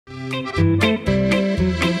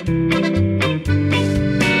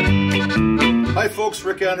folks,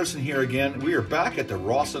 Rick Anderson here again. We are back at the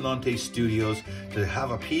Rocinante Studios to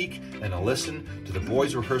have a peek and a listen to the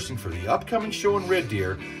boys rehearsing for the upcoming show in Red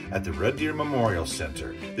Deer at the Red Deer Memorial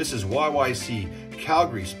Center. This is YYC,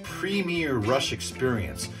 Calgary's premier Rush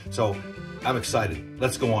experience. So I'm excited.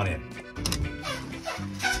 Let's go on in.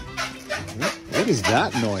 What is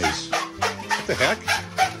that noise? What the heck?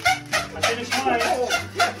 I finished mine. Oh,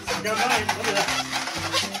 yes, I got mine. Look at that.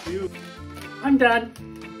 I'm done.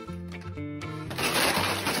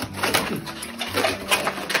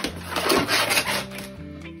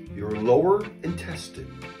 Your lower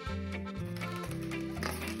intestine.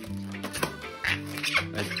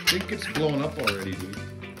 I think it's blown up already, dude.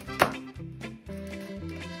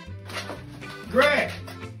 Greg,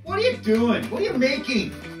 what are you doing? What are you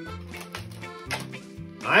making?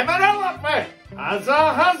 I'm an elephant.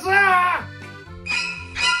 Huzzah, huzzah!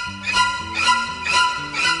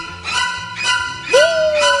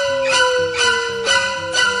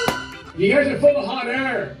 You guys are full of hot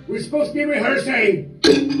air. We're supposed to be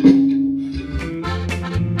rehearsing.